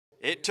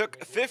It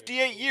took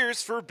 58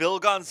 years for Bill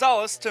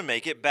Gonzalez to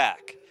make it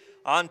back.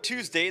 On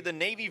Tuesday, the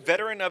Navy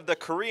veteran of the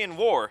Korean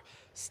War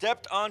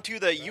stepped onto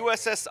the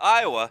USS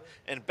Iowa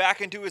and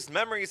back into his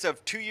memories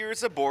of 2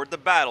 years aboard the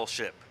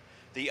battleship.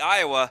 The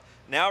Iowa,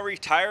 now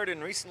retired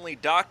and recently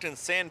docked in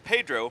San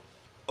Pedro,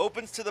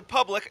 opens to the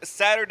public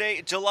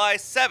Saturday, July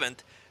 7th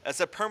as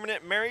a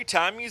permanent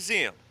maritime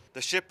museum.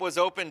 The ship was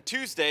opened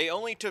Tuesday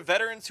only to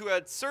veterans who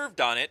had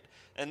served on it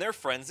and their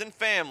friends and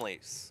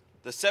families.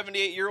 The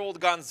 78-year-old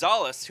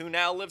Gonzalez, who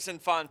now lives in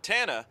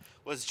Fontana,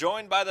 was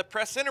joined by the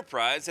press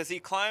enterprise as he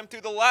climbed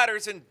through the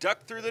ladders and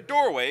ducked through the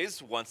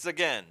doorways once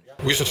again.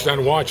 We used to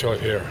stand watch out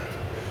here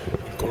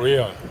in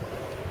Korea,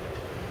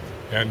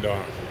 and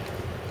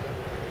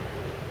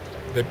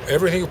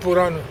everything you put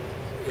on,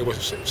 it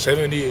was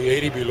 70,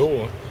 80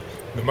 below,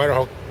 no matter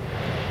how.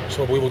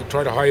 So we would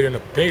try to hide in a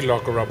paint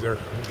locker up there,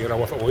 get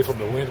away from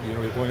the wind. You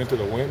know, you're going into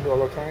the wind all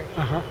the time,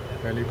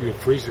 and you could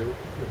freeze your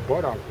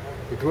butt out.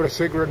 You put a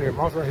cigarette in your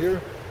mouth right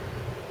here,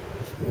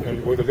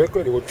 and with the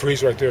liquid, it would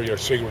freeze right there. Your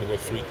cigarette would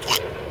freeze.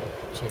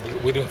 So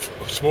we didn't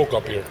smoke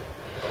up here.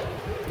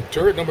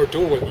 Turret number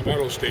 2 was the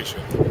battle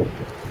station.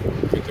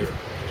 Right there,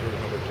 turret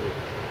number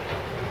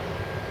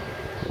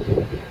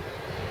 2.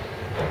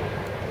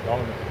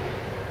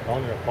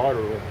 Down in the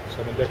powder room,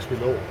 7 decks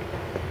below.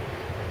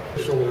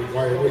 So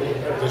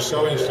they're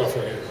selling stuff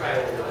right here.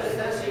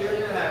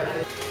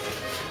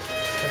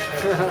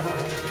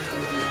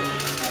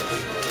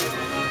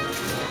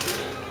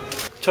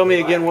 Tell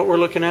me again what we're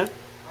looking at.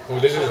 Well,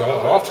 this is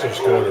officers'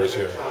 quarters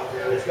here.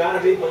 It's got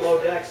to be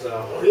below decks,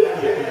 though. These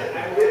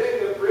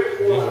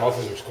are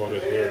officers'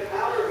 quarters here.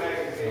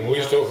 And we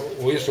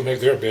used to make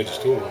their beds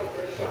too.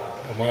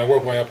 But when I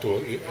worked my way up to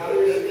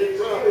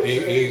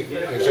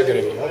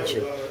executive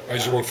officer, I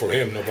just worked for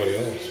him, nobody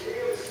else.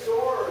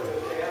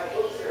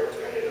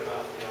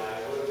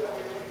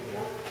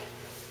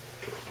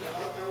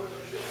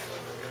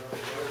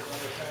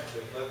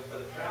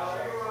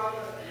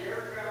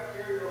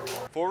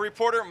 For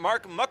reporter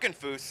Mark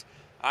Muckenfoos,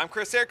 I'm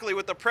Chris Erkley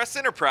with the Press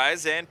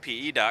Enterprise and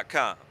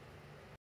PE.com.